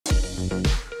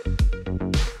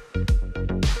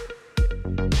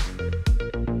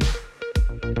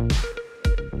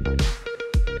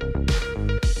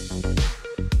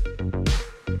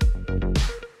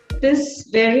this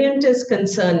variant is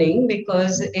concerning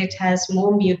because it has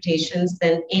more mutations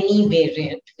than any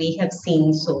variant we have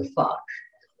seen so far.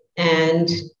 And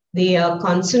they are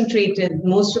concentrated,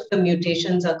 most of the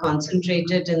mutations are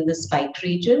concentrated in the spike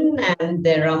region, and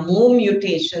there are more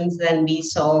mutations than we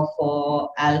saw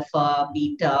for alpha,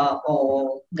 beta,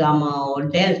 or gamma, or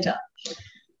delta.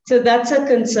 So that's a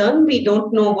concern. We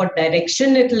don't know what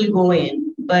direction it will go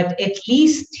in, but at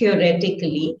least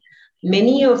theoretically,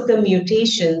 many of the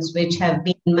mutations which have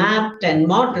been mapped and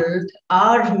modeled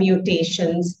are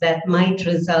mutations that might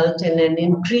result in an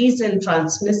increase in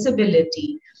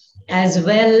transmissibility, as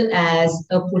well as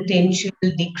a potential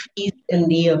decrease in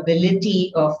the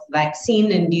ability of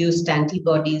vaccine-induced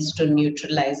antibodies to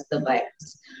neutralize the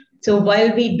virus. So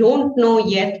while we don't know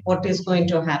yet what is going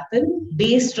to happen,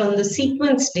 based on the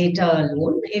sequence data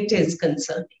alone, it is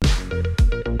concerning.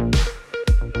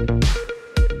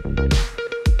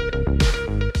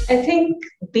 I think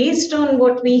based on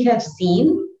what we have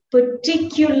seen,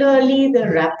 particularly the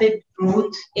rapid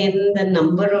growth in the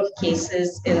number of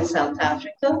cases in South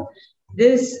Africa,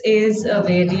 this is a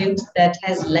variant that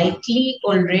has likely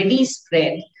already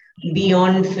spread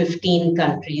beyond 15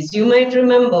 countries. You might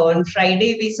remember on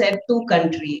Friday we said 2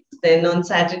 countries, then on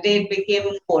Saturday it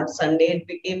became more, Sunday it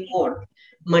became more,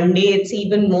 Monday it's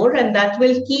even more, and that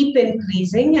will keep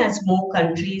increasing as more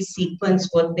countries sequence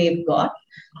what they've got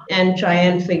and try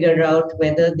and figure out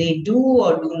whether they do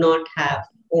or do not have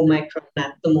Omicron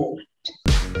at the moment.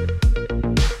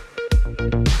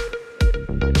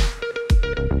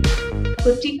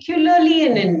 Particularly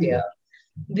in India,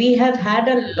 we have had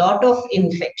a lot of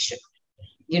infection.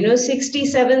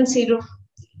 67%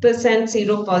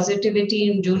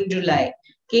 seropositivity in June, July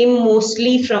came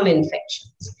mostly from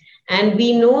infections. And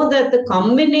we know that the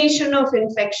combination of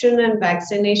infection and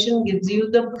vaccination gives you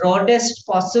the broadest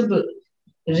possible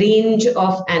range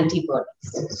of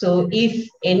antibodies. So if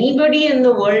anybody in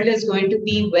the world is going to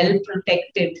be well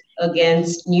protected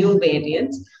against new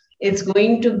variants, it's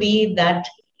going to be that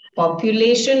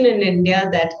population in India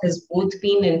that has both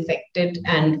been infected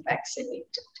and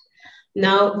vaccinated.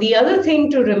 Now, the other thing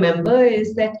to remember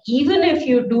is that even if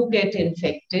you do get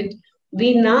infected,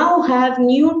 we now have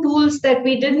new tools that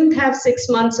we didn't have 6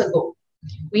 months ago.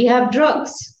 We have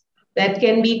drugs that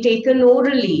can be taken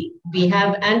orally. We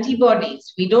have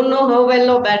antibodies. We don't know how well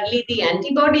or badly the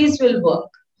antibodies will work,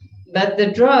 but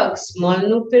the drugs,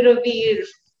 molnupiravir,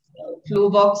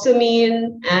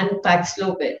 fluvoxamine, and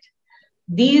Paxlovid,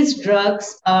 these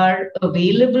drugs are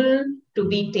available to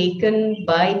be taken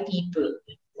by people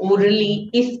orally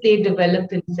if they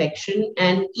develop infection,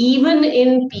 and even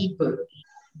in people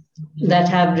that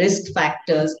have risk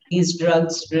factors, these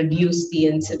drugs reduce the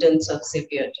incidence of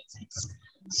severe disease.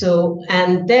 So,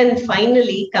 and then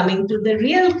finally, coming to the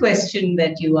real question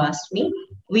that you asked me,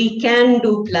 we can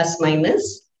do plus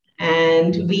minus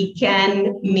and we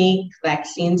can make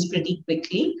vaccines pretty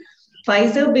quickly.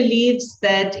 Pfizer believes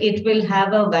that it will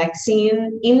have a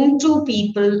vaccine into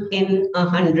people in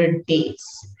 100 days.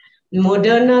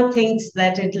 Moderna thinks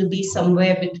that it will be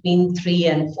somewhere between 3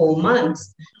 and 4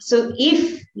 months. So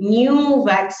if new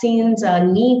vaccines are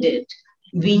needed,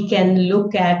 we can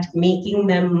look at making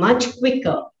them much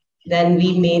quicker than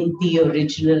we made the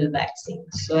original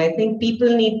vaccines. So I think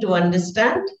people need to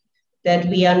understand that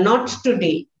we are not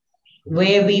today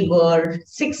where we were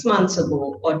 6 months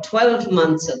ago or 12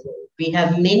 months ago. We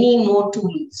have many more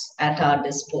tools at our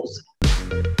disposal.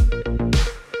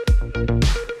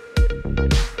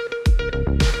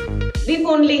 We've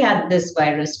only had this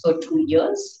virus for 2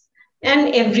 years, and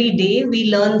every day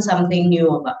we learn something new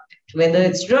about it, whether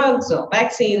it's drugs or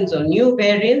vaccines or new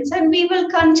variants, and we will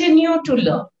continue to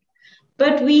learn.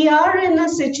 But we are in a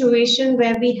situation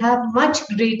where we have much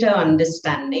greater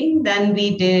understanding than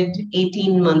we did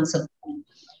 18 months ago,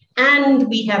 and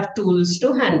we have tools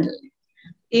to handle it.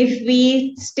 If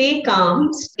we stay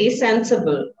calm, stay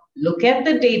sensible, look at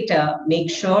the data, make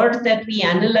sure that we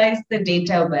analyze the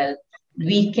data well,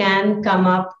 we can come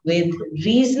up with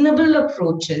reasonable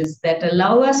approaches that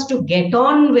allow us to get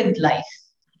on with life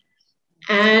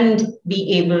and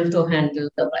be able to handle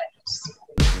the virus.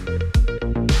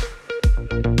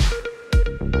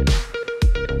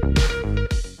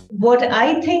 What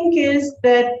I think is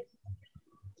that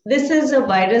this is a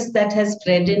virus that has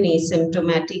spread in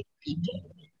asymptomatic people.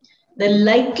 The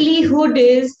likelihood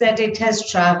is that it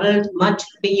has traveled much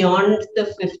beyond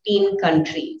the 15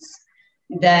 countries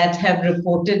that have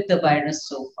reported the virus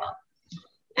so far.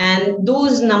 And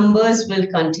those numbers will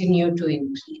continue to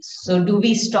increase. So do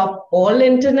we stop all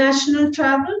international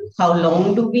travel? How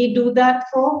long do we do that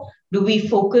for? Do we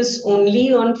focus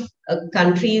only on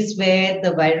countries where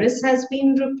the virus has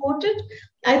been reported?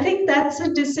 I think that's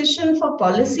a decision for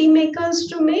policymakers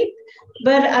to make,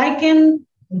 but I can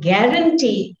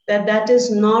guarantee that that is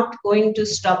not going to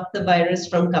stop the virus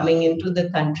from coming into the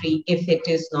country if it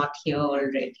is not here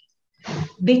already.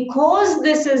 Because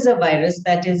this is a virus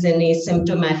that is in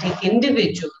asymptomatic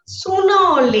individuals, sooner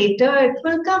or later it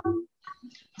will come.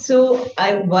 So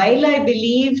while I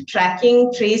believe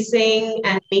tracking, tracing,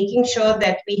 and making sure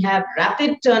that we have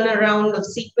rapid turnaround of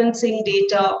sequencing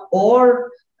data,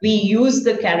 or we use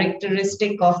the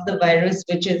characteristic of the virus,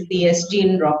 which is the S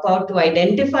gene dropout, to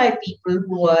identify people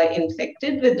who are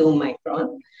infected with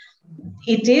Omicron,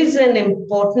 it is an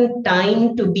important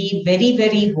time to be very,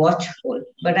 very watchful.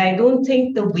 But I don't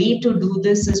think the way to do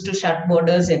this is to shut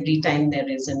borders every time there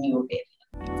is a new variant.